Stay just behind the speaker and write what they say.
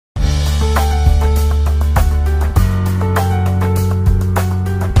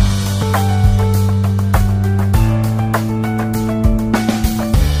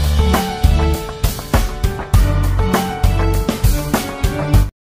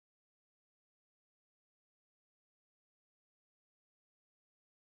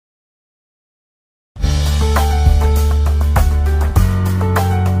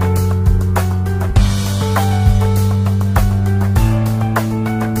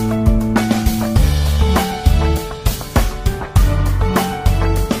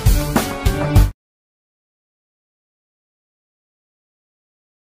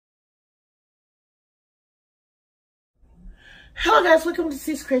Hello guys, welcome to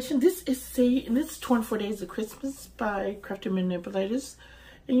Cee's Creation. This is Cee, and this is 24 Days of Christmas by Crafty Manipulators.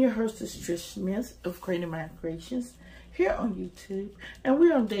 And your host is Trish Smith of Creativeminds here on YouTube. And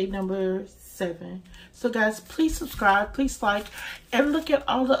we're on day number 7. So guys, please subscribe, please like, and look at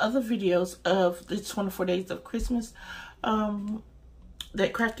all the other videos of the 24 Days of Christmas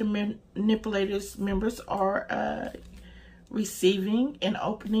that Crafty Manipulators members are receiving and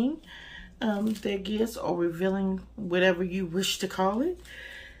opening their gifts or revealing, whatever you wish to call it.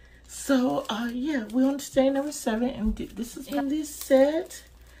 So yeah, we're on day number 7, and this is in this set.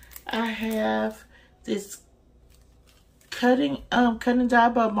 I have this cutting die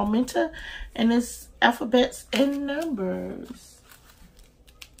by Momenta, and it's alphabets and numbers.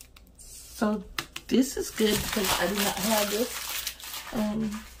 So this is good because I do not have this.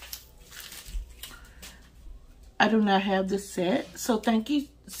 I do not have this set. So thank you,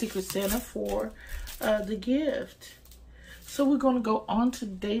 Secret Santa, for the gift. So we're going to go on to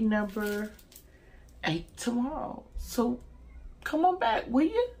day number 8 tomorrow. So come on back, will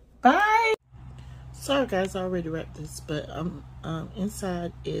you? Bye. Sorry guys, I already wrapped this, but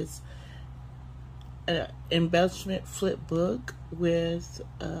inside is an embellishment flip book with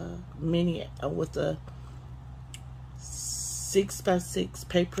a 6x6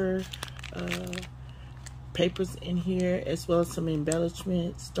 paper papers in here, as well as some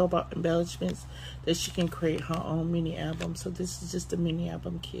embellishments, store-bought embellishments that she can create her own mini album. So this is just a mini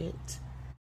album kit.